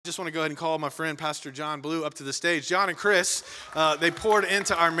Just want to go ahead and call my friend Pastor John Blue up to the stage. John and Chris, they poured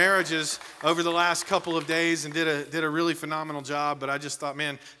into our marriages over the last couple of days and did a really phenomenal job. But I just thought,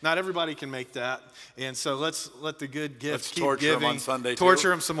 man, not everybody can make that, and so let's let the good gift keep torture giving. them on Sunday too? Torture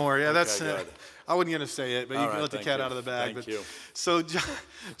them some more. Yeah, Okay, that's. good. I wasn't going to say it, but you All can right, let the thank cat you. out of the bag. Thank you. So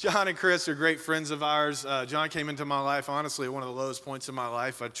John and Chris are great friends of ours. John came into my life, honestly, at one of the lowest points in my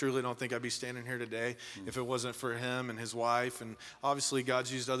life. I truly don't think I'd be standing here today if it wasn't for him and his wife. And obviously,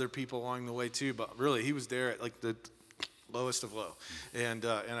 God's used other people along the way too. But really, he was there at like the lowest of low. And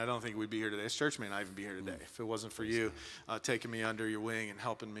I don't think we'd be here today. As church may not even be here today if it wasn't for you taking me under your wing and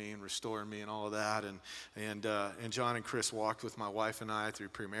helping me and restoring me and all of that. And John and Chris walked with my wife and I through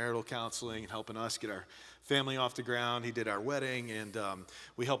premarital counseling and helping us get our family off the ground. He did our wedding, and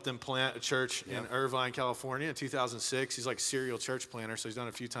we helped him plant a church in Irvine, California in 2006. He's like a serial church planner, so he's done it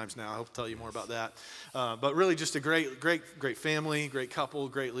a few times now. I hope to tell you more about that. But really just a great family, great couple,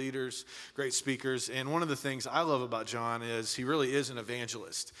 great leaders, great speakers. And one of the things I love about John is he really is an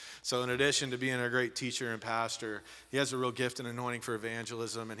evangelist. So in addition to being a great teacher and pastor, he has a real gift and anointing for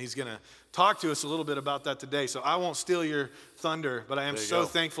evangelism, and he's going to talk to us a little bit about that today. So I won't steal your thunder, but I am so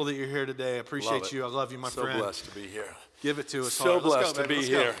thankful that you're here today. I appreciate you. I love you, my friend. So blessed to be here. Give it to us. So blessed to be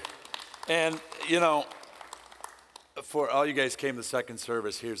here. And, you know, for all you guys came to the second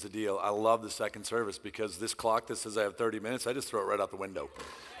service, here's the deal. I love the second service because this clock that says I have 30 minutes, I just throw it right out the window.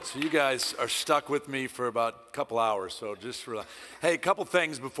 So you guys are stuck with me for about a couple hours. So just relax. Hey, a couple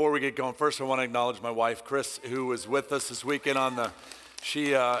things before we get going. First, I want to acknowledge my wife, Chris, who was with us this weekend on the...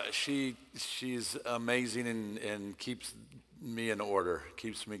 She's amazing and keeps me in order,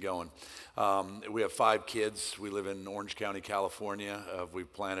 keeps me going. We have 5 kids. We live in Orange County, California.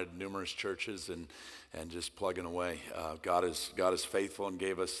 We've planted numerous churches and just plugging away. God is faithful and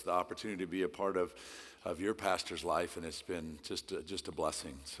gave us the opportunity to be a part of your pastor's life, and it's been just a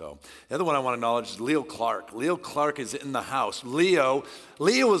blessing. So the other one I want to acknowledge is Leo Clark. Leo Clark is in the house. Leo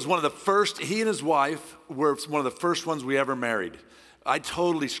was one of the first, he and his wife were one of the first ones we ever married. I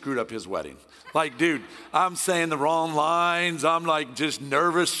totally screwed up his wedding. Like, dude, I'm saying the wrong lines. I'm like just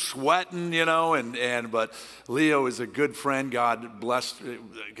nervous, sweating, you know, but Leo is a good friend. God blessed,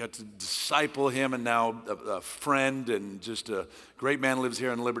 got to disciple him, and now a friend and just a great man, lives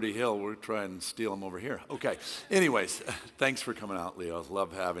here in Liberty Hill. We're trying to steal him over here. Okay. Anyways, thanks for coming out, Leo.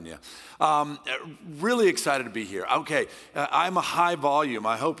 Love having you. Really excited to be here. Okay. I'm a high volume.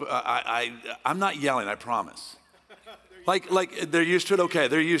 I hope I'm not yelling, I promise. Like they're used to it. Okay,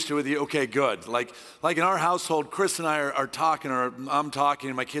 they're used to it with you. Okay, good. Like in our household, Chris and I are talking, or I'm talking,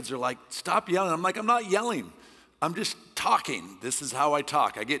 and my kids are like, "Stop yelling." I'm like, "I'm not yelling. I'm just talking. This is how I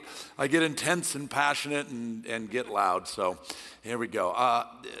talk. I get intense and passionate and get loud." So here we go.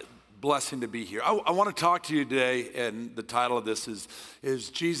 Blessing to be here. I want to talk to you today, and the title of this is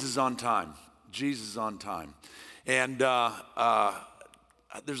Jesus on Time. Jesus on Time, and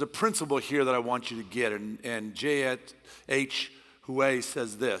there's a principle here that I want you to get, and J.H. Huey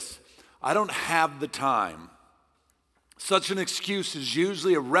says this: I don't have the time. Such an excuse is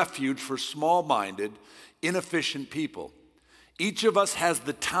usually a refuge for small-minded, inefficient people. Each of us has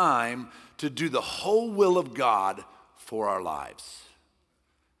the time to do the whole will of God for our lives.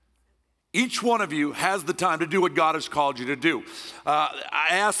 Each one of you has the time to do what God has called you to do. I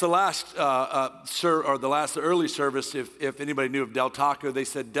asked the early service if anybody knew of Del Taco. They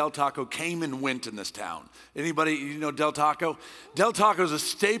said Del Taco came and went in this town. Anybody, you know Del Taco? Del Taco is a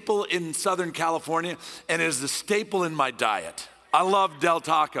staple in Southern California, and it is a staple in my diet. I love Del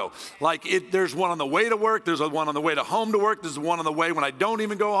Taco. There's one on the way to work. There's one on the way to home to work. There's one on the way when I don't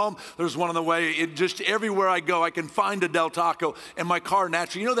even go home. There's one on the way. Just everywhere I go, I can find a Del Taco. And my car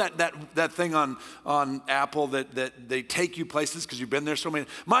naturally, you know that thing on Apple that they take you places because you've been there so many.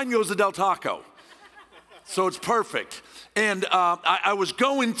 Mine goes to Del Taco. So it's perfect. And I was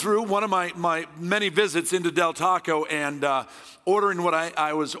going through one of my many visits into Del Taco and ordering what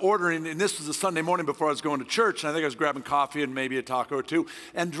I was ordering. And this was a Sunday morning before I was going to church. And I think I was grabbing coffee and maybe a taco or two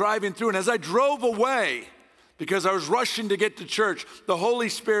and driving through. And as I drove away, because I was rushing to get to church, the Holy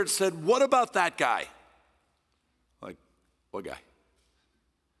Spirit said, "What about that guy?" Like, what guy?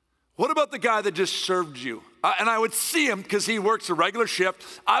 What about the guy that just served you? And I would see him because he works a regular shift.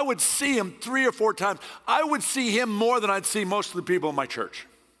 I would see him 3 or 4 times. I would see him more than I'd see most of the people in my church.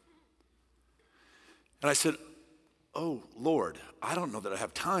 And I said, "Oh, Lord, I don't know that I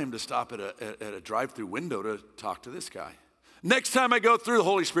have time to stop at a drive-through window to talk to this guy." Next time I go through, the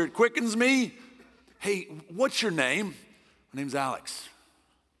Holy Spirit quickens me. "Hey, what's your name?" "My name's Alex."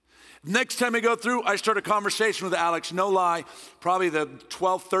 Next time I go through, I start a conversation with Alex. No lie, probably the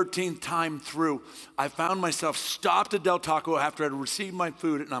 12th, 13th time through, I found myself stopped at Del Taco after I'd received my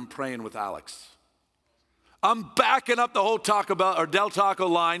food, and I'm praying with Alex. I'm backing up the whole Taco Bell or Del Taco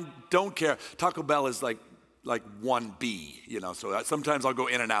line. Don't care. Taco Bell is like 1B, so sometimes I'll go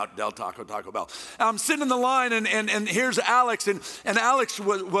in and out, Del Taco, Taco Bell. I'm sitting in the line, and here's Alex, and Alex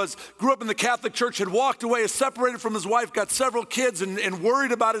grew up in the Catholic Church, had walked away, is separated from his wife, got several kids, and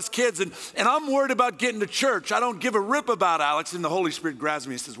worried about his kids, and I'm worried about getting to church. I don't give a rip about Alex, and the Holy Spirit grabs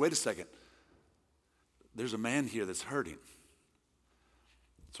me and says, wait a second, there's a man here that's hurting.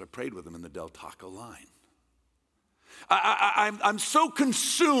 So I prayed with him in the Del Taco line. I'm so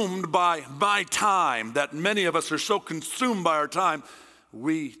consumed by my time that many of us are so consumed by our time,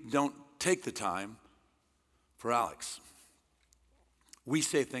 we don't take the time for Alex. We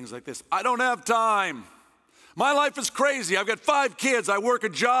say things like this: I don't have time. My life is crazy. I've got 5 kids. I work a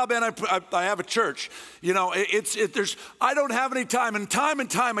job and I have a church. I don't have any time. And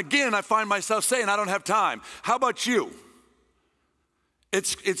time again, I find myself saying, I don't have time. How about you?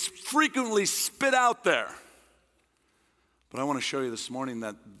 It's frequently spit out there. But I want to show you this morning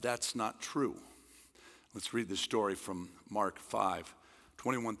that that's not true. Let's read this story from Mark 5,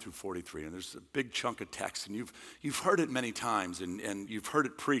 21 through 43. And there's a big chunk of text, and you've heard it many times, and you've heard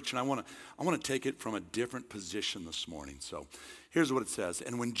it preached. And I want to take it from a different position this morning. So here's what it says.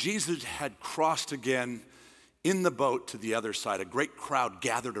 And when Jesus had crossed again in the boat to the other side, a great crowd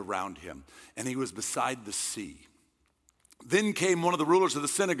gathered around him, and he was beside the sea. Then came one of the rulers of the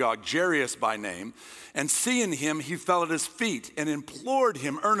synagogue, Jairus by name, and seeing him, he fell at his feet and implored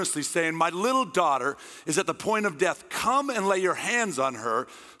him earnestly, saying, my little daughter is at the point of death. Come and lay your hands on her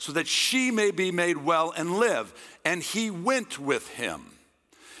so that she may be made well and live. And he went with him.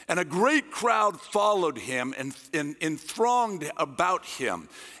 And a great crowd followed him and thronged about him.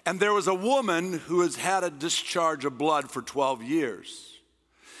 And there was a woman who has had a discharge of blood for 12 years.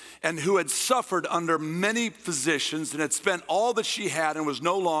 And who had suffered under many physicians and had spent all that she had and was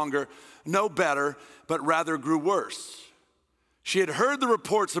no better, but rather grew worse. She had heard the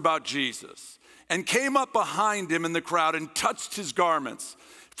reports about Jesus and came up behind him in the crowd and touched his garments.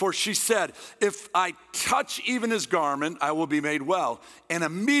 For she said, if I touch even his garment, I will be made well. And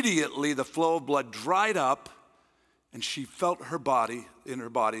immediately the flow of blood dried up, and she felt in her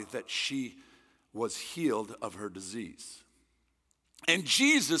body that she was healed of her disease. And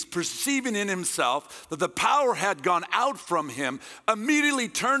Jesus, perceiving in himself that the power had gone out from him, immediately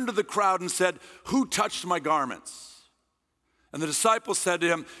turned to the crowd and said, who touched my garments? And the disciples said to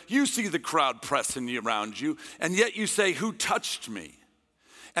him, you see the crowd pressing around you, and yet you say, who touched me?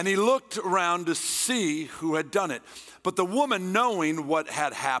 And he looked around to see who had done it. But the woman, knowing what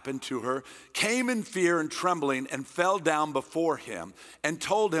had happened to her, came in fear and trembling and fell down before him and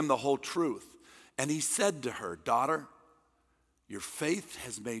told him the whole truth. And he said to her, daughter, your faith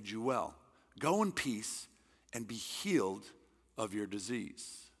has made you well. Go in peace and be healed of your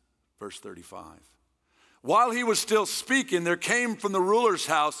disease. Verse 35. While he was still speaking, there came from the ruler's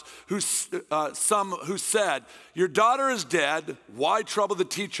house some who said, your daughter is dead. Why trouble the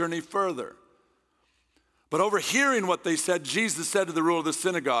teacher any further? But overhearing what they said, Jesus said to the ruler of the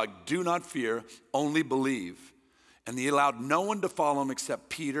synagogue, do not fear, only believe. And he allowed no one to follow him except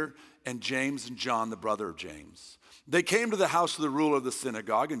Peter and James and John, the brother of James. They came to the house of the ruler of the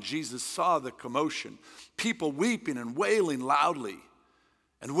synagogue, and Jesus saw the commotion, people weeping and wailing loudly.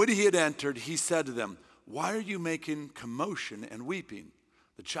 And when he had entered, he said to them, why are you making commotion and weeping?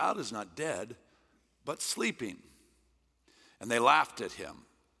 The child is not dead, but sleeping. And they laughed at him.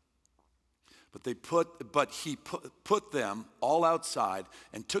 But he put them all outside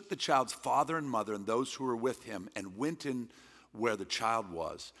and took the child's father and mother and those who were with him and went in where the child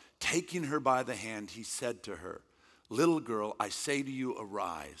was. Taking her by the hand, he said to her, little girl, I say to you,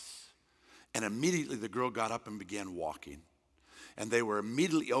 arise. And immediately the girl got up and began walking. And they were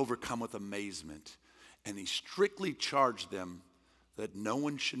immediately overcome with amazement. And he strictly charged them that no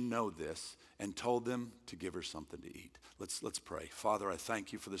one should know this and told them to give her something to eat. Let's pray. Father, I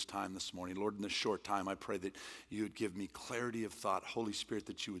thank you for this time this morning. Lord, in this short time, I pray that you would give me clarity of thought. Holy Spirit,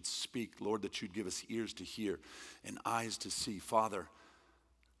 that you would speak. Lord, that you'd give us ears to hear and eyes to see. Father,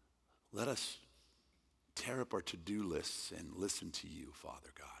 let us tear up our to-do lists and listen to you, Father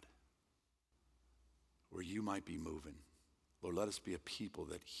God, where you might be moving. Lord, let us be a people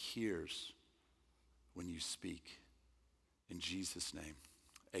that hears when you speak. In Jesus' name,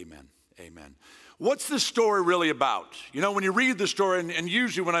 amen. Amen. What's this story really about? You know, when you read the story, and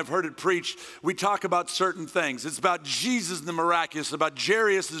usually when I've heard it preached, we talk about certain things. It's about Jesus and the miraculous, about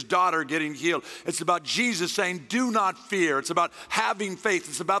Jairus' daughter getting healed. It's about Jesus saying, do not fear. It's about having faith.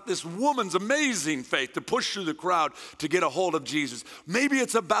 It's about this woman's amazing faith to push through the crowd to get a hold of Jesus. Maybe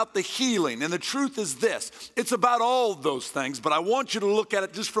it's about the healing, and the truth is this. It's about all those things, but I want you to look at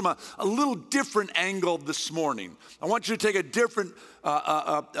it just from a little different angle this morning. I want you to take a different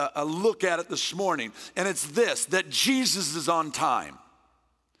a look at it this morning, and it's this, that Jesus is on time.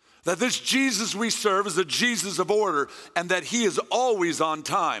 That this Jesus we serve is a Jesus of order, and that he is always on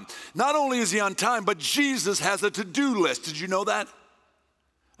time. Not only is he on time, but Jesus has a to-do list. Did you know that?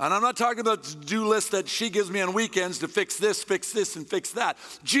 And I'm not talking about the to-do list that she gives me on weekends to fix this, and fix that.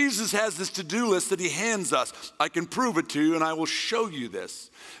 Jesus has this to-do list that he hands us. I can prove it to you, and I will show you this.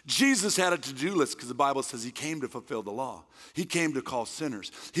 Jesus had a to-do list because the Bible says he came to fulfill the law. He came to call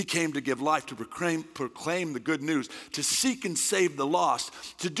sinners. He came to give life, to proclaim the good news, to seek and save the lost,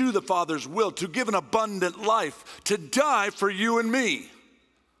 to do the Father's will, to give an abundant life, to die for you and me.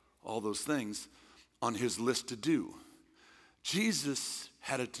 All those things on his list to do. Jesus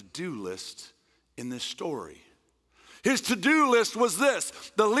had a to-do list in this story. His to-do list was this.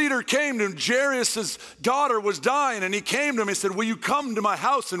 The leader came to him. Jairus' daughter was dying, and he came to him. He said, will you come to my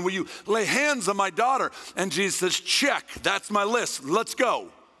house, and will you lay hands on my daughter? And Jesus says, check, that's my list. Let's go.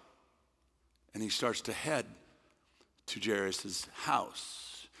 And he starts to head to Jairus' house.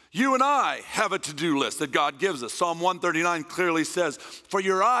 You and I have a to-do list that God gives us. Psalm 139 clearly says, for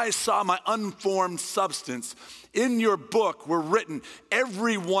your eyes saw my unformed substance. In your book were written,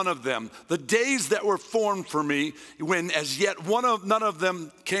 every one of them, the days that were formed for me, when as yet none of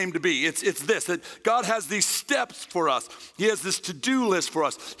them came to be. It's this, that God has these steps for us. He has this to-do list for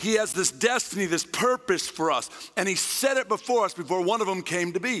us. He has this destiny, this purpose for us. And he set it before us before one of them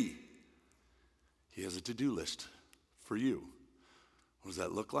came to be. He has a to-do list for you. What does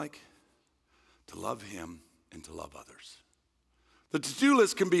that look like? To love him and to love others. The to-do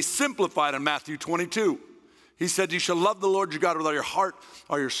list can be simplified in Matthew 22. He said, you shall love the Lord your God with all your heart,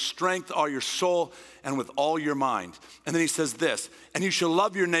 all your strength, all your soul, and with all your mind. And then he says this, and you shall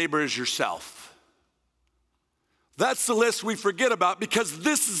love your neighbor as yourself. That's the list we forget about because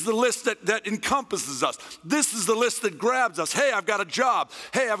this is the list that encompasses us. This is the list that grabs us. Hey, I've got a job.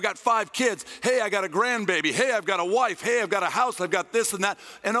 Hey, I've got 5 kids. Hey, I got a grandbaby. Hey, I've got a wife. Hey, I've got a house. I've got this and that.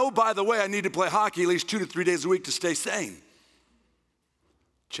 And oh, by the way, I need to play hockey at least 2 to 3 days a week to stay sane.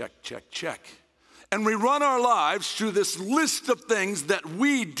 Check, check, check. And we run our lives through this list of things that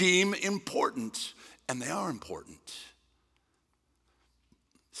we deem important, and they are important.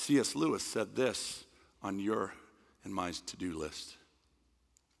 C.S. Lewis said this on your and my to-do list.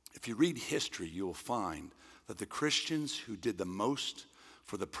 If you read history, you will find that the Christians who did the most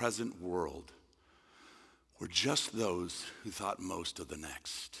for the present world were just those who thought most of the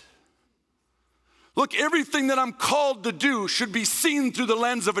next. Look, everything that I'm called to do should be seen through the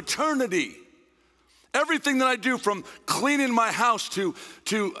lens of eternity. Everything that I do, from cleaning my house to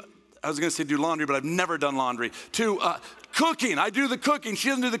I was going to say do laundry, but I've never done laundry, to cooking. I do the cooking. She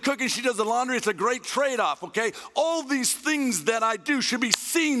doesn't do the cooking. She does the laundry. It's a great trade-off, okay? All these things that I do should be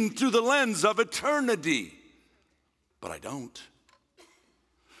seen through the lens of eternity. But I don't.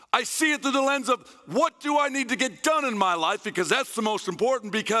 I see it through the lens of what do I need to get done in my life, because that's the most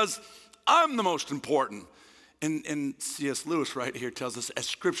important, because I'm the most important. And C.S. Lewis right here tells us, as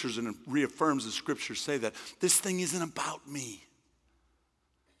scriptures, and reaffirms the scriptures say, that this thing isn't about me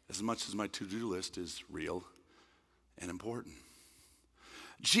as much as my to-do list is real and important.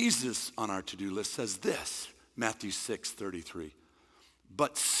 Jesus on our to-do list says this, Matthew 6:33,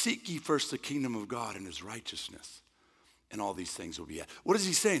 but seek ye first the kingdom of God and his righteousness, and all these things will be added. What is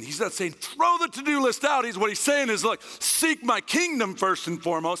he saying? He's not saying throw the to-do list out. What he's saying is, look, seek my kingdom first and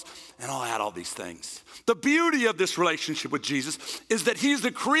foremost, and I'll add all these things. The beauty of this relationship with Jesus is that he's the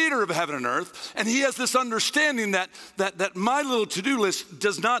creator of heaven and earth, and he has this understanding that my little to-do list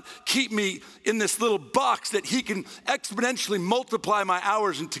does not keep me in this little box, that he can exponentially multiply my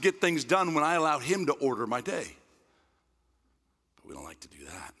hours and to get things done when I allow him to order my day. But we don't like to do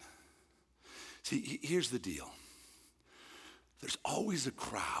that. See, here's the deal. There's always a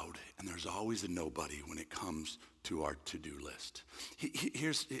crowd and there's always a nobody when it comes to our to-do list.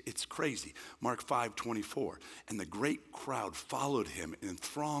 It's crazy. Mark 5:24, and the great crowd followed him and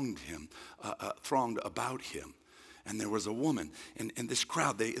thronged about him. And there was a woman. And this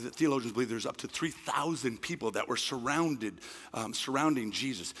crowd, the theologians believe there's up to 3,000 people that were surrounding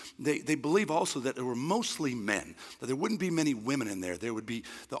Jesus. They believe also that there were mostly men, that there wouldn't be many women in there. There would be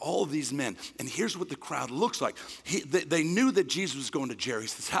all of these men. And here's what the crowd looks like. They knew that Jesus was going to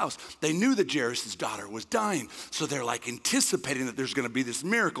Jairus' house. They knew that Jairus' daughter was dying. So they're like anticipating that there's going to be this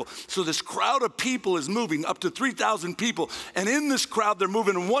miracle. So this crowd of people is moving, up to 3,000 people. And in this crowd, they're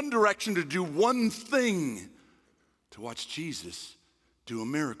moving in one direction to do one thing, to watch Jesus do a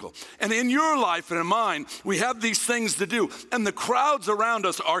miracle. And in your life and in mine, we have these things to do. And the crowds around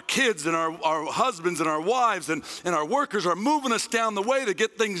us, our kids and our husbands and our wives and our workers are moving us down the way to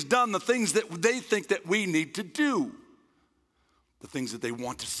get things done, the things that they think that we need to do, the things that they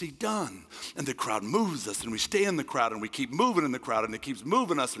want to see done. And the crowd moves us, and we stay in the crowd, and we keep moving in the crowd, and it keeps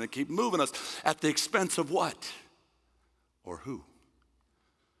moving us, and it keeps moving us at the expense of what? Or who?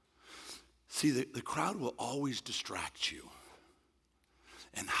 See, the crowd will always distract you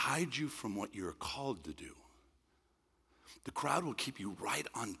and hide you from what you're called to do. The crowd will keep you right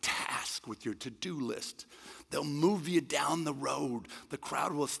on task with your to-do list. They'll move you down the road. The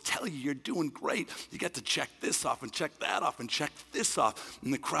crowd will tell you you're doing great. You got to check this off and check that off and check this off.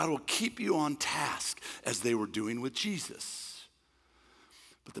 And the crowd will keep you on task as they were doing with Jesus.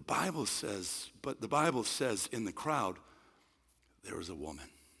 But the Bible says in the crowd, there was a woman.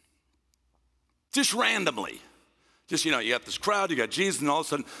 Just randomly. Just, you got this crowd, you got Jesus, and all of a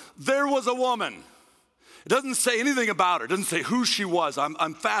sudden, there was a woman. It doesn't say anything about her. It doesn't say who she was.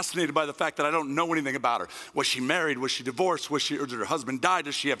 I'm fascinated by the fact that I don't know anything about her. Was she married? Was she divorced? Or did her husband die?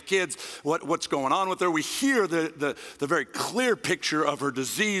 Does she have kids? What's going on with her? We hear the very clear picture of her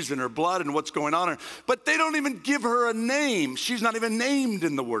disease and her blood and what's going on in her. But they don't even give her a name. She's not even named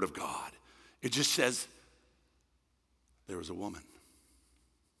in the Word of God. It just says, there was a woman.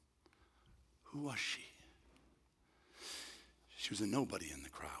 Who was she? She was a nobody in the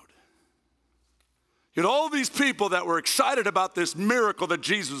crowd. You had all these people that were excited about this miracle that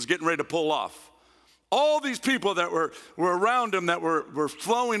Jesus was getting ready to pull off. All these people that were around him, that were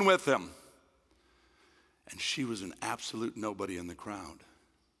flowing with him. And she was an absolute nobody in the crowd.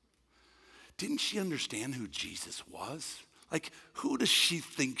 Didn't she understand who Jesus was? Like, who does she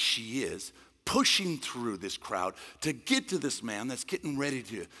think she is, pushing through this crowd to get to this man that's getting ready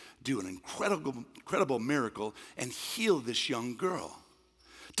to do an incredible miracle and heal this young girl?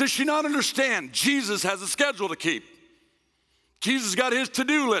 Does she not understand Jesus has a schedule to keep? Jesus got his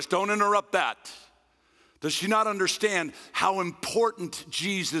to-do list. Don't interrupt that. Does she not understand how important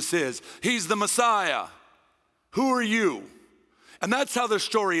Jesus is? He's the Messiah. Who are you? And that's how the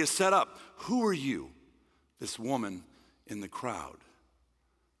story is set up. Who are you? This woman in the crowd.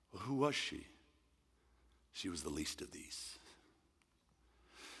 Well, who was she? She was the least of these.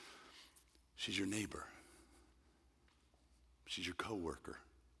 She's your neighbor. She's your coworker.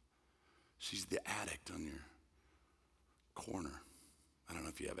 She's the addict on your corner. I don't know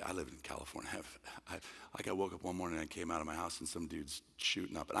if you have it. I live in California. I woke up one morning and I came out of my house and some dude's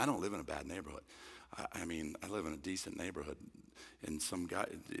shooting up. And I don't live in a bad neighborhood. I live in a decent neighborhood. And some guy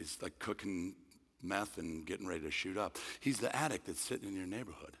is like cooking meth and getting ready to shoot up. He's the addict that's sitting in your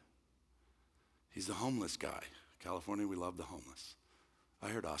neighborhood. He's the homeless guy. California, we love the homeless. I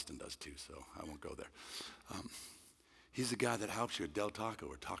heard Austin does too, so I won't go there. He's the guy that helps you at Del Taco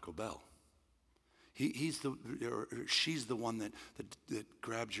or Taco Bell. She's the one that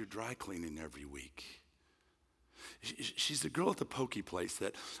grabs your dry cleaning every week. She's the girl at the pokey place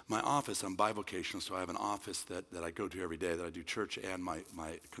that my office, I'm bivocational, so I have an office that I go to every day that I do church and my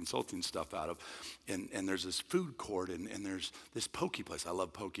consulting stuff out of. And there's this food court and there's this pokey place. I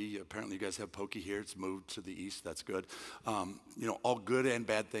love pokey. Apparently you guys have pokey here. It's moved to the east. That's good. All good and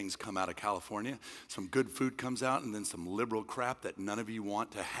bad things come out of California. Some good food comes out and then some liberal crap that none of you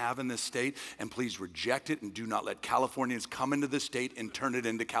want to have in this state. And please reject it and do not let Californians come into this state and turn it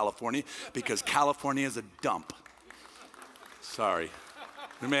into California, because California is a dump. Sorry.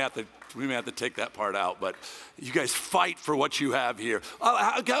 We may have to take that part out, but you guys fight for what you have here.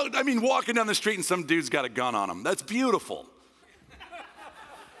 Walking down the street and some dude's got a gun on him. That's beautiful.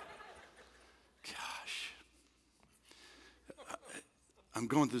 Gosh. I'm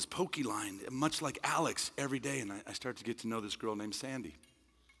going through this pokey line, much like Alex, every day, and I start to get to know this girl named Sandy.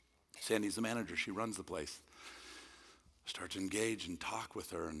 Sandy's the manager. She runs the place. Start to engage and talk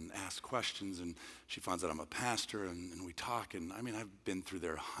with her and ask questions, and she finds out I'm a pastor, and we talk, and I've been through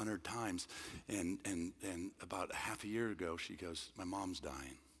there 100 times, and about half a year ago, she goes, my mom's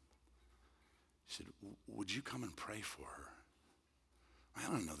dying. She said, would you come and pray for her?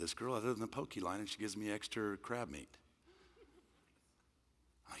 I don't know this girl other than the pokey line, and she gives me extra crab meat.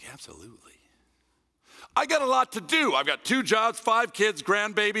 I'm like, absolutely. I got a lot to do. I've got 2 jobs, 5 kids,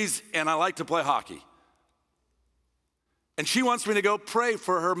 grandbabies, and I like to play hockey. And she wants me to go pray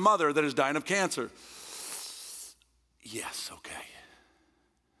for her mother that is dying of cancer. Yes, okay.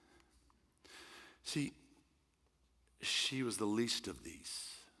 See, she was the least of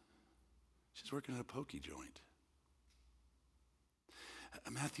these. She's working at a pokey joint.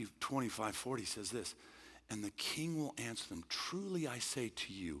 Matthew 25:40 says this, and the king will answer them, truly I say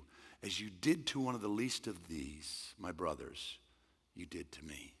to you, as you did to one of the least of these, my brothers, you did to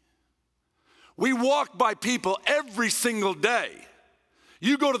me. We walk by people every single day.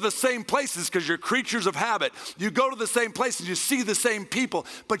 You go to the same places because you're creatures of habit. You go to the same places, you see the same people,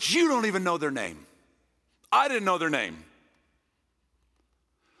 but you don't even know their name. I didn't know their name.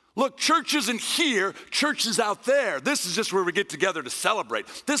 Look, church isn't here, church is out there. This is just where we get together to celebrate.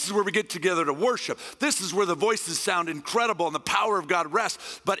 This is where we get together to worship. This is where the voices sound incredible and the power of God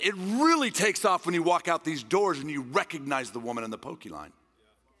rests. But it really takes off when you walk out these doors and you recognize the woman in the pokey line.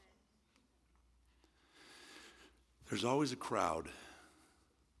 There's always a crowd,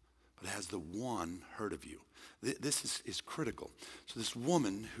 but has the one heard of you? This is critical. So this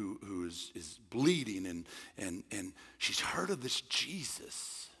woman who is bleeding and she's heard of this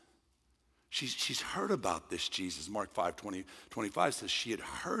Jesus. She's heard about this Jesus. Mark 5:25 says she had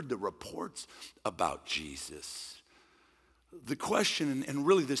heard the reports about Jesus. The question, and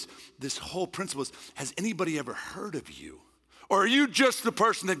really this whole principle is, has anybody ever heard of you? Or are you just the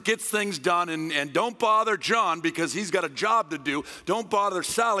person that gets things done and don't bother John because he's got a job to do? Don't bother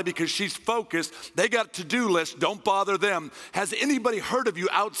Sally because she's focused. They got a to-do list. Don't bother them. Has anybody heard of you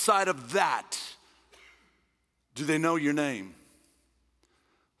outside of that? Do they know your name?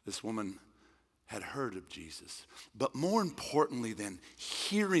 This woman had heard of Jesus. But more importantly than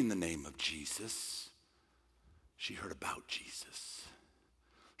hearing the name of Jesus, she heard about Jesus.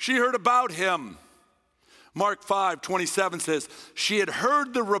 She heard about him. Mark 5:27 says, she had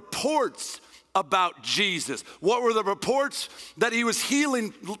heard the reports about Jesus. What were the reports? That he was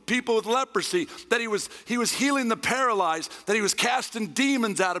healing people with leprosy, that he was healing the paralyzed, that he was casting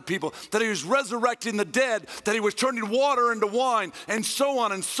demons out of people, that he was resurrecting the dead, that he was turning water into wine, and so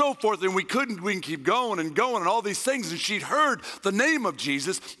on and so forth. And we can keep going and all these things. And she'd heard the name of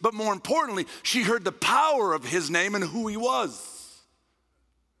Jesus, but more importantly, she heard the power of his name and who he was.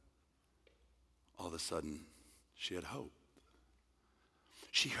 All of a sudden, she had hope.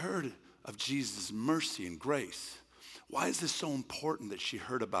 She heard of Jesus' mercy and grace. Why is this so important that she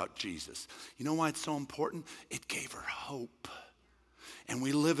heard about Jesus? You know why it's so important? It gave her hope. And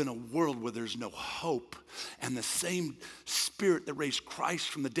we live in a world where there's no hope. And the same Spirit that raised Christ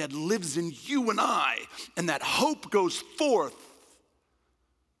from the dead lives in you and I. And that hope goes forth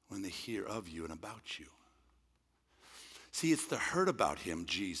when they hear of you and about you. See, it's the heard about him,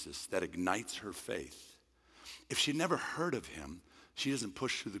 Jesus, that ignites her faith. If she never heard of him, she doesn't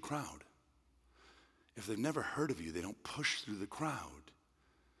push through the crowd. If they've never heard of you, they don't push through the crowd.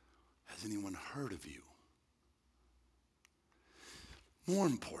 Has anyone heard of you? More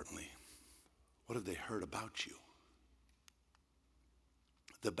importantly, what have they heard about you?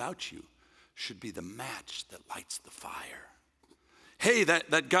 The about you should be the match that lights the fire. Hey,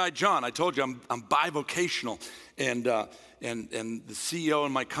 that guy John, I told you I'm bivocational, and the CEO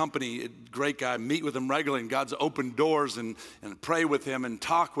in my company, great guy, meet with him regularly, and God's opened doors and pray with him and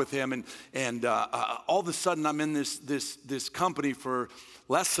talk with him, and all of a sudden I'm in this company for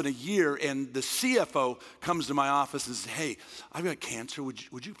less than a year, and the CFO comes to my office and says, hey, I've got cancer,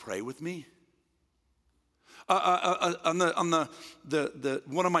 would you pray with me? On the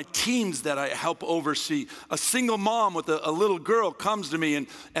one of my teams that I help oversee, a single mom with a little girl comes to me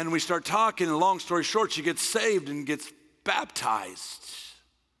and we start talking, and long story short, she gets saved and gets baptized.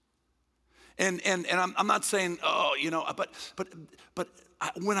 And I'm not saying, but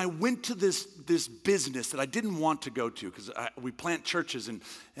when I went to this business that I didn't want to go to, because we plant churches, and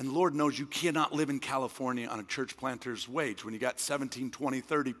Lord knows you cannot live in California on a church planter's wage when you got 17, 20,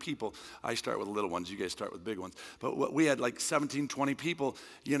 30 people. I start with little ones, you guys start with big ones. But we had like 17, 20 people.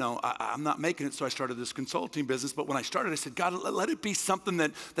 I'm not making it, so I started this consulting business. But when I started, I said, God, let it be something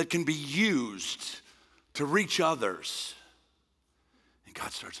that can be used to reach others. And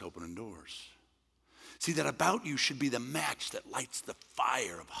God starts opening doors. See, that about you should be the match that lights the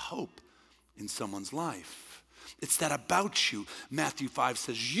fire of hope in someone's life. It's that about you. Matthew 5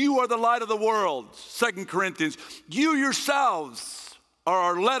 says, you are the light of the world. 2 Corinthians, you yourselves are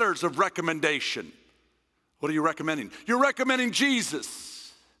our letters of recommendation. What are you recommending? You're recommending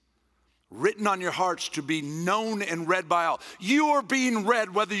Jesus. written on your hearts to be known and read by all. You are being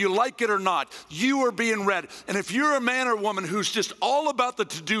read whether you like it or not. You are being read. And if you're a man or woman who's just all about the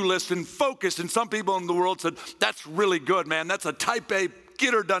to-do list and focused, and some people in the world said, that's really good, man. That's a type A,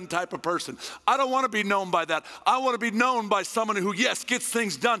 get her done type of person. I don't want to be known by that. I want to be known by someone who, yes, gets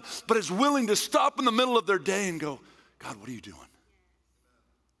things done, but is willing to stop in the middle of their day and go, God, what are you doing?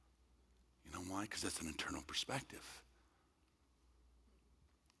 You know why? Because that's an eternal perspective.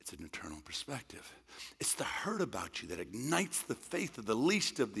 It's an eternal perspective. It's the heard about you that ignites the faith of the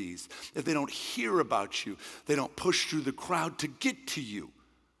least of these. If they don't hear about you, they don't push through the crowd to get to you.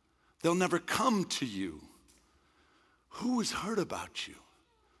 They'll never come to you. Who has heard about you?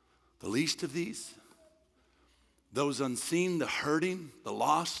 The least of these? Those unseen, the hurting, the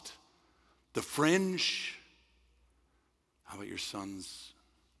lost, the fringe? How about your sons,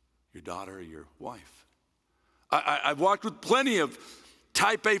 your daughter, or your wife? I've walked with plenty of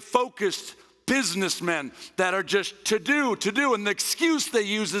type A focused businessmen that are just to do. And the excuse they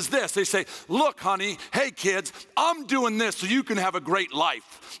use is this. They say, look, honey, hey kids, I'm doing this so you can have a great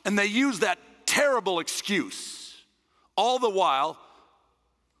life. And they use that terrible excuse. All the while,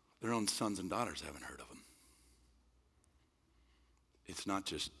 their own sons and daughters haven't heard of them. It's not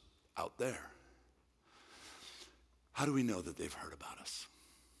just out there. How do we know that they've heard about us?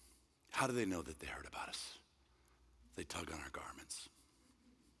 How do they know that they heard about us? They tug on our garments.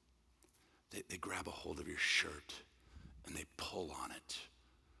 They grab a hold of your shirt and they pull on it,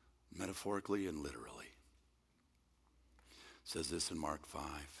 metaphorically and literally. It says this in Mark 5.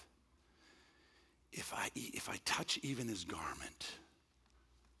 If I touch even his garment,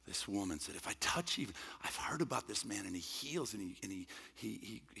 this woman said, if I touch even, I've heard about this man and he heals and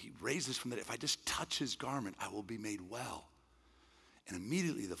he raises from that. If I just touch his garment, I will be made well. And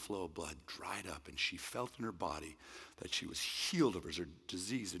immediately the flow of blood dried up and she felt in her body that she was healed of her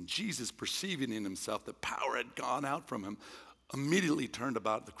disease. And Jesus, perceiving in himself that power had gone out from him, immediately turned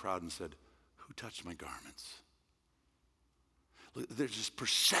about the crowd and said, who touched my garments? There's this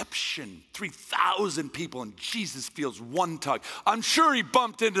perception, 3,000 people, and Jesus feels one tug. I'm sure he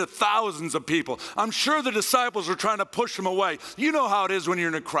bumped into thousands of people. I'm sure the disciples were trying to push him away. You know how it is when you're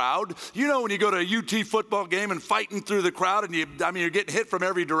in a crowd. You know when you go to a UT football game and fighting through the crowd and you're getting hit from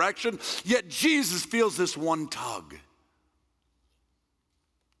every direction. Yet Jesus feels this one tug.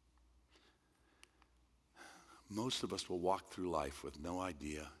 Most of us will walk through life with no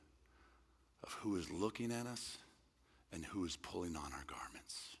idea of who is looking at us and who is pulling on our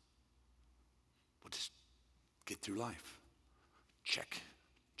garments. We'll just get through life. Check,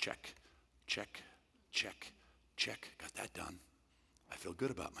 check, check, check, check. Got that done. I feel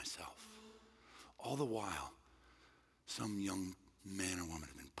good about myself. All the while, some young man or woman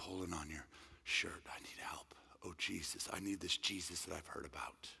has been pulling on your shirt. I need help. Oh, Jesus, I need this Jesus that I've heard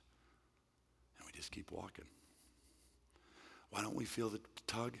about. And we just keep walking. Why don't we feel the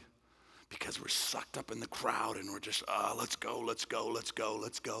tug? Because we're sucked up in the crowd and we're just, let's go, let's go, let's go,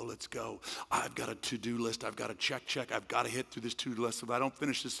 let's go, let's go. I've got a to-do list. I've got to check. I've got to hit through this to-do list. If I don't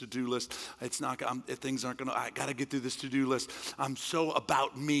finish this to-do list, things aren't going to, I got to get through this to-do list. I'm so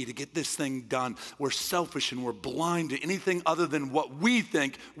about me to get this thing done. We're selfish and we're blind to anything other than what we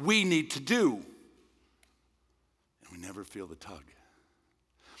think we need to do. And we never feel the tug.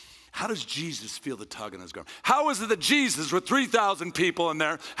 How does Jesus feel the tug in his garment? How is it that Jesus, with 3,000 people in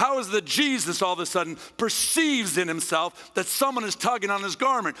there, how is it that Jesus all of a sudden perceives in himself that someone is tugging on his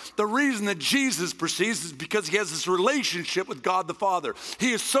garment? The reason that Jesus perceives is because he has this relationship with God the Father.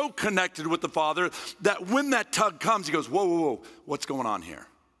 He is so connected with the Father that when that tug comes, he goes, whoa, whoa, whoa, what's going on here?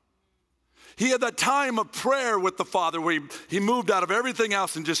 He had that time of prayer with the Father where he moved out of everything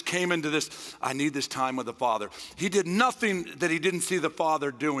else and just came into this, I need this time with the Father. He did nothing that he didn't see the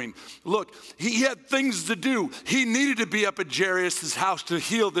Father doing. Look, he had things to do. He needed to be up at Jairus' house to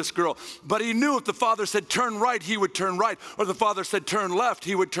heal this girl. But he knew if the Father said turn right, he would turn right. Or the Father said turn left,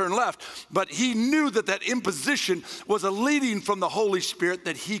 he would turn left. But he knew that that imposition was a leading from the Holy Spirit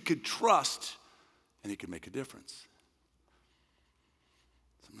that he could trust and he could make a difference.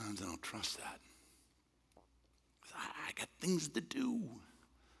 Sometimes I don't trust that. I got things to do,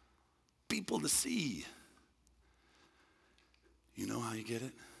 people to see. You know how you get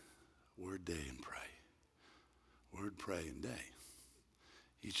it? Word, day, and pray. Word, pray, and day.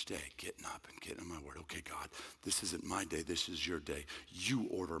 Each day, getting up and getting in my word. Okay, God, this isn't my day. This is your day. You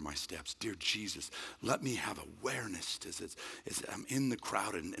order my steps. Dear Jesus, let me have awareness as I'm in the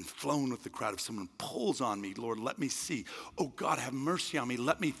crowd and flowing with the crowd. If someone pulls on me, Lord, let me see. Oh, God, have mercy on me.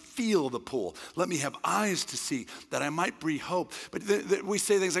 Let me feel the pull. Let me have eyes to see that I might breathe hope. But we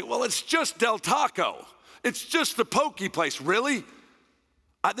say things like, well, it's just Del Taco. It's just the pokey place. Really?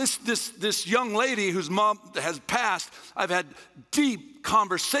 This young lady whose mom has passed, I've had deep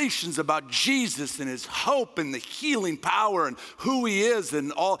conversations about Jesus and his hope and the healing power and who he is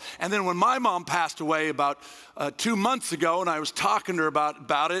and all. And then when my mom passed away about 2 months ago, and I was talking to her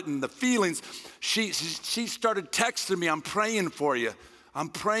about it and the feelings, she started texting me, "I'm praying for you. I'm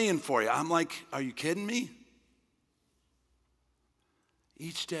praying for you." I'm like, "Are you kidding me?"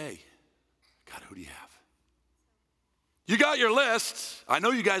 Each day, God, who do you have? You got your list. I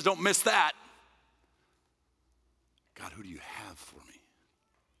know you guys don't miss that. God, who do you have for me?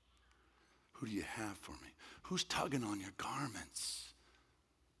 Who do you have for me? Who's tugging on your garments?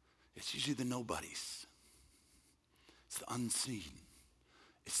 It's usually the nobodies. It's the unseen.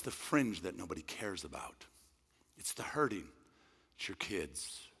 It's the fringe that nobody cares about. It's the hurting. It's your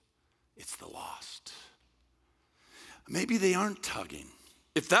kids. It's the lost. Maybe they aren't tugging.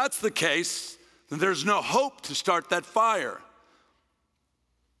 If that's the case, then there's no hope to start that fire.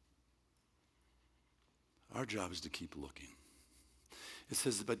 Our job is to keep looking. It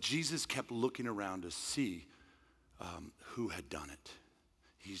says, but Jesus kept looking around to see who had done it.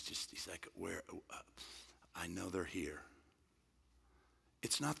 He's like, where? I know they're here.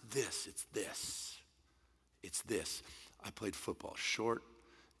 It's not this, it's this. It's this. I played football. Short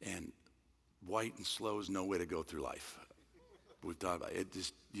and white and slow is no way to go through life. We've thought about it.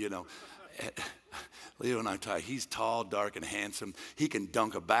 Just, Leo and I tie. He's tall, dark, and handsome. He can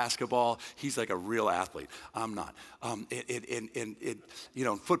dunk a basketball. He's like a real athlete. I'm not.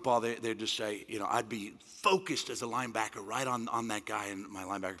 In football, they just say, I'd be focused as a linebacker right on that guy, and my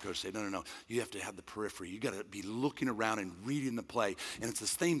linebacker coach say, no. You have to have the periphery. You got to be looking around and reading the play. And it's the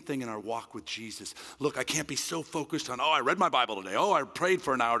same thing in our walk with Jesus. Look, I can't be so focused on, I read my Bible today. I prayed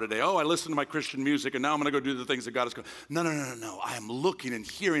for an hour today. I listened to my Christian music, and now I'm going to go do the things that God has called. No. I am looking and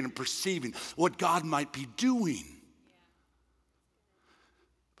hearing and perceiving what God might be doing.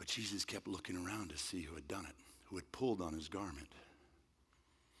 But Jesus kept looking around to see who had done it, who had pulled on his garment.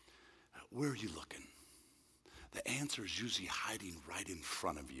 Where are you looking? The answer is usually hiding right in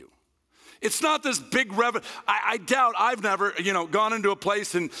front of you. It's not this big I doubt I've never, gone into a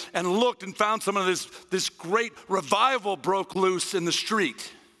place and looked and found some of this great revival broke loose in the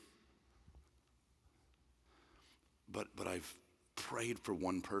street. But I've prayed for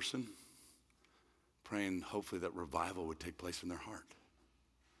one person, praying hopefully that revival would take place in their heart.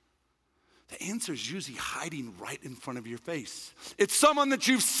 The answer is usually hiding right in front of your face. It's someone that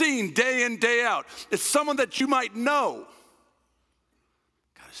you've seen day in, day out. It's someone that you might know.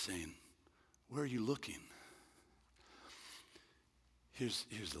 God is saying, where are you looking? Here's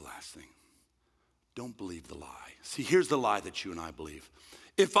the last thing. Don't believe the lie. See, here's the lie that you and I believe.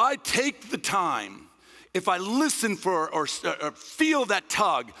 If I take the time, if I listen for or feel that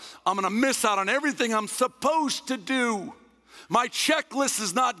tug, I'm going to miss out on everything I'm supposed to do. My checklist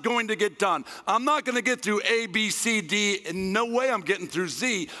is not going to get done. I'm not going to get through A, B, C, D. In no way I'm getting through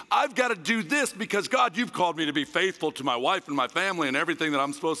Z. I've got to do this because, God, you've called me to be faithful to my wife and my family and everything that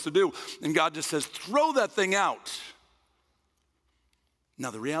I'm supposed to do. And God just says, throw that thing out.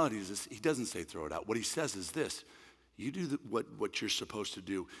 Now, the reality is this. He doesn't say throw it out. What he says is this. You do what you're supposed to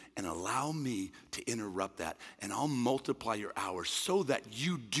do and allow me to interrupt that, and I'll multiply your hours so that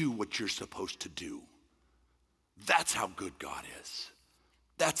you do what you're supposed to do. That's how good God is.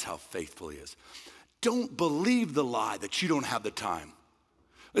 That's how faithful he is. Don't believe the lie that you don't have the time.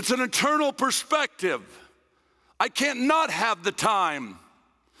 It's an eternal perspective. I can't not have the time.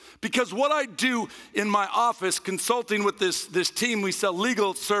 Because what I do in my office, consulting with this team, we sell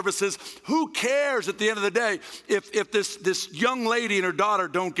legal services. Who cares at the end of the day if this young lady and her daughter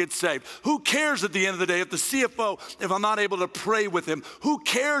don't get saved? Who cares at the end of the day if the CFO, if I'm not able to pray with him? Who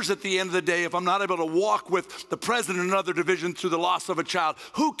cares at the end of the day if I'm not able to walk with the president in another division through the loss of a child?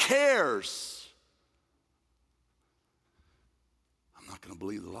 Who cares? I'm not going to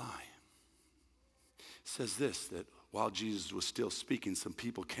believe the lie. It says this, that while Jesus was still speaking, some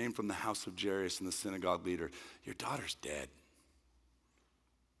people came from the house of Jairus and the synagogue leader. Your daughter's dead.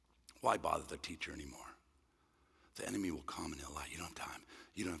 Why bother the teacher anymore? The enemy will come and he'll lie. You don't have time.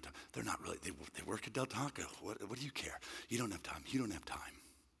 You don't have time. They're not really, they work at Del Taco. What do you care? You don't have time. You don't have time.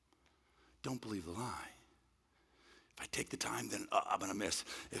 Don't believe the lie. If I take the time, then I'm going to miss.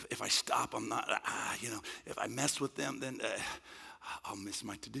 If I stop, I'm not, if I mess with them, then I'll miss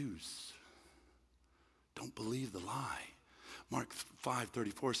my to-dos. Don't believe the lie. Mark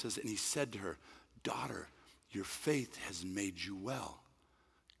 5:34 says, and he said to her, daughter, your faith has made you well.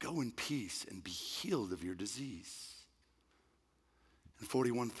 Go in peace and be healed of your disease. And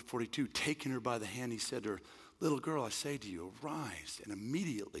 41-42, taking her by the hand, he said to her, little girl, I say to you, arise. And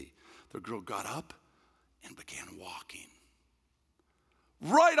immediately the girl got up and began walking.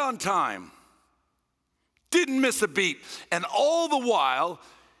 right on time. Didn't miss a beat. And all the while,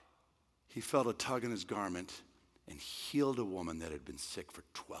 he felt a tug in his garment and healed a woman that had been sick for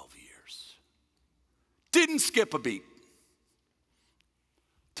 12 years. Didn't skip a beat.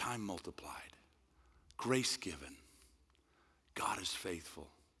 Time multiplied. Grace given. God is faithful.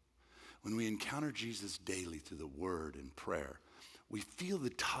 When we encounter Jesus daily through the word and prayer, we feel the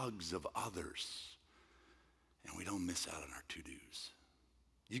tugs of others, and we don't miss out on our to-dos.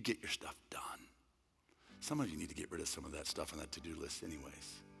 You get your stuff done. Some of you need to get rid of some of that stuff on that to-do list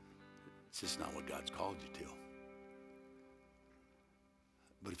anyways. It's just not what God's called you to.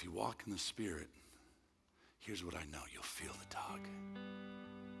 But if you walk in the Spirit, here's what I know. You'll feel the tug.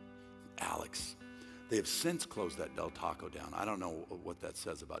 Alex, they have since closed that Del Taco down. I don't know what that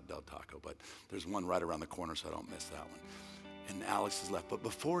says about Del Taco, but there's one right around the corner, so I don't miss that one. And Alex has left. But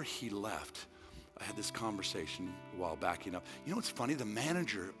before he left, I had this conversation while backing up. You know what's funny? The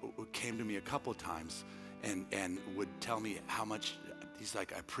manager came to me a couple of times and would tell me how much, he's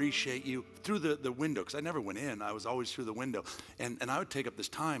like, I appreciate you, through the window, because I never went in. I was always through the window. And I would take up this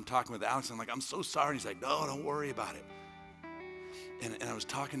time talking with Alex. And I'm like, I'm so sorry. And he's like, no, don't worry about it. And I was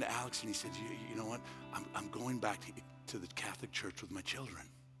talking to Alex, and he said, you know what? I'm going back to the Catholic Church with my children.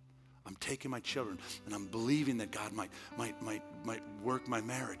 I'm taking my children, and I'm believing that God might work my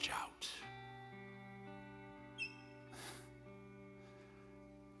marriage out.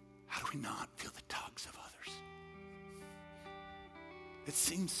 How do we not feel the tugs of others? It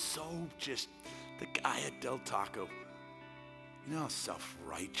seems so just the guy at Del Taco. You know how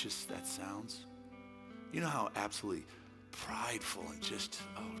self-righteous that sounds? You know how absolutely prideful and just,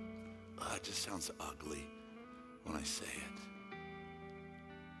 it just sounds ugly when I say it.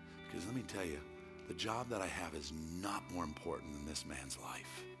 Because let me tell you, the job that I have is not more important than this man's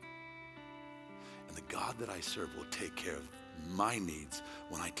life. And the God that I serve will take care of my needs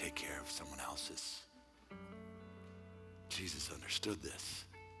when I take care of someone else's. Jesus understood this.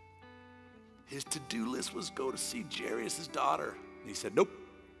 His to-do list was go to see Jairus' daughter. And he said, nope,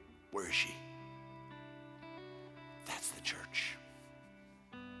 where is she? That's the church.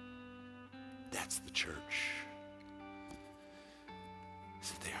 That's the church. He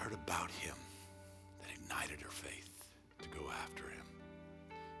said they heard about him that ignited her faith to go after him.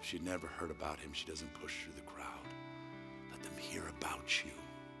 If she'd never heard about him, she doesn't push through the crowd. Let them hear about you.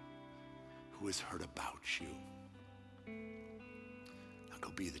 Who has heard about you? Now go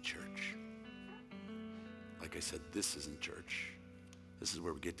be the church. Like I said, this isn't church. This is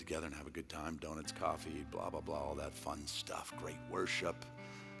where we get together and have a good time. Donuts, coffee, blah, blah, blah, all that fun stuff. Great worship.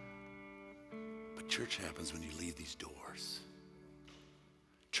 But church happens when you leave these doors.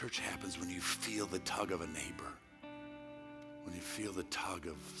 Church happens when you feel the tug of a neighbor. When you feel the tug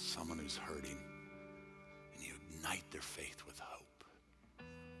of someone who's hurting. And you ignite their faith with hope.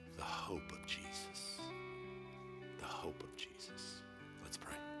 The hope of Jesus. The hope of Jesus. Let's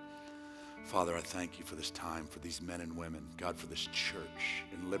pray. Father, I thank you for this time, for these men and women. God, for this church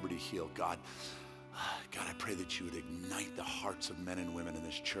in Liberty Hill. God, I pray that you would ignite the hearts of men and women in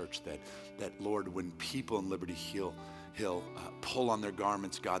this church, that Lord, when people in Liberty Hill pull on their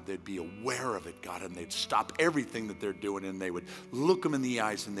garments, God, they'd be aware of it, God, and they'd stop everything that they're doing, and they would look them in the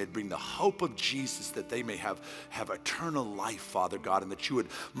eyes, and they'd bring the hope of Jesus, that they may have eternal life, Father God, and that you would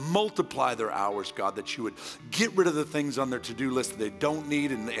multiply their hours, God, that you would get rid of the things on their to-do list that they don't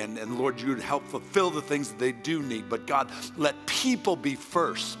need, and Lord, you would help fulfill the things that they do need. But God, let people be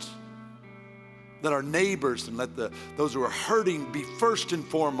first. Let our neighbors and let those who are hurting be first and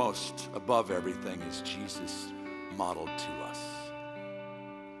foremost above everything, as Jesus modeled to us.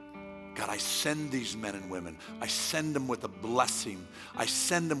 God, I send these men and women. I send them with a blessing. I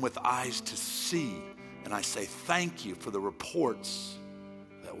send them with eyes to see. And I say thank you for the reports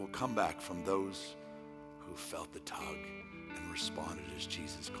that will come back from those who felt the tug and responded as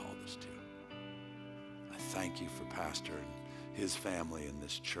Jesus called us to. I thank you for Pastor and his family in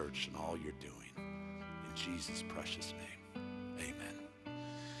this church and all you're doing. In Jesus' precious name, amen.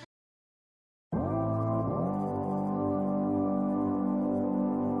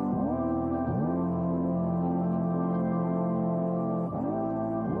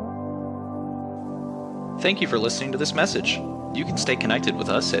 Thank you for listening to this message. You can stay connected with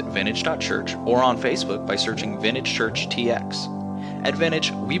us at Vintage.Church or on Facebook by searching Vintage Church TX. At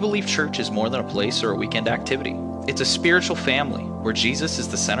Vintage, we believe church is more than a place or a weekend activity. It's a spiritual family where Jesus is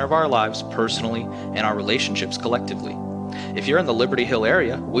the center of our lives personally and our relationships collectively. If you're in the Liberty Hill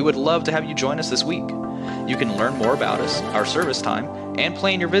area, we would love to have you join us this week. You can learn more about us, our service time, and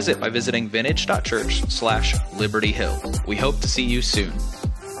plan your visit by visiting Vintage.Church/Liberty Hill. We hope to see you soon.